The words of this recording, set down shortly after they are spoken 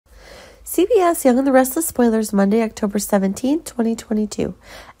CBS Young and the Restless spoilers Monday, October 17, 2022.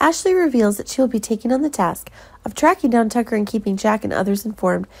 Ashley reveals that she will be taking on the task of tracking down Tucker and keeping Jack and others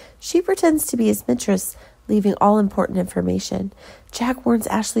informed. She pretends to be his mistress, leaving all important information. Jack warns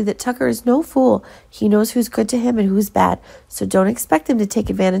Ashley that Tucker is no fool. He knows who's good to him and who's bad, so don't expect him to take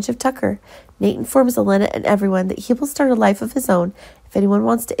advantage of Tucker. Nate informs Elena and everyone that he will start a life of his own. If anyone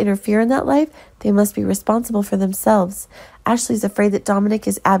wants to interfere in that life, they must be responsible for themselves. Ashley's afraid that Dominic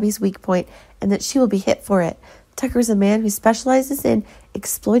is Abby's weak point and that she will be hit for it. Tucker is a man who specializes in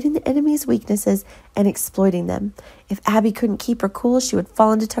exploiting the enemy's weaknesses and exploiting them. If Abby couldn't keep her cool, she would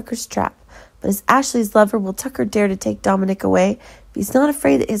fall into Tucker's trap. But as Ashley's lover, will Tucker dare to take Dominic away? If he's not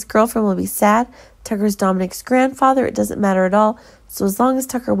afraid that his girlfriend will be sad, Tucker's Dominic's grandfather, it doesn't matter at all. So as long as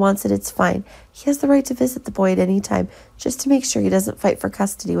Tucker wants it, it's fine. He has the right to visit the boy at any time, just to make sure he doesn't fight for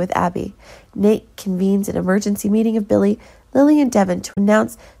custody with Abby. Nate convenes an emergency meeting of Billy, Lily, and Devin to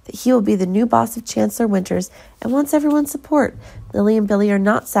announce that he will be the new boss of Chancellor Winters and wants everyone's support. Lily and Billy are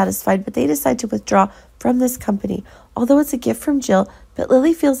not satisfied, but they decide to withdraw from this company. Although it's a gift from Jill, but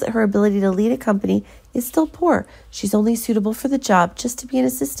Lily feels that her ability to lead a company is still poor. She's only suitable for the job just to be an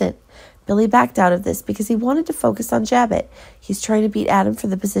assistant. Billy backed out of this because he wanted to focus on Jabbit. He's trying to beat Adam for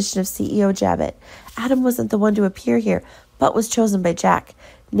the position of CEO Jabbit. Adam wasn't the one to appear here, but was chosen by Jack.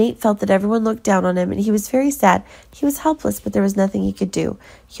 Nate felt that everyone looked down on him, and he was very sad. He was helpless, but there was nothing he could do.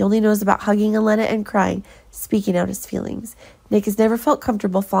 He only knows about hugging Elena and crying, speaking out his feelings. Nick has never felt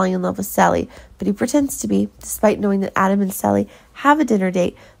comfortable falling in love with Sally, but he pretends to be, despite knowing that Adam and Sally have a dinner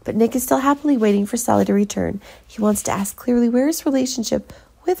date, but Nick is still happily waiting for Sally to return. He wants to ask clearly where his relationship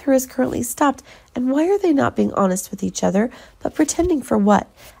with her is currently stopped, and why are they not being honest with each other, but pretending for what?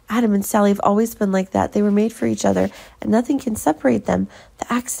 Adam and Sally have always been like that. They were made for each other, and nothing can separate them.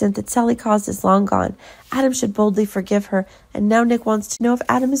 The accident that Sally caused is long gone. Adam should boldly forgive her, and now Nick wants to know if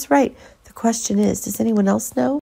Adam is right. The question is, does anyone else know?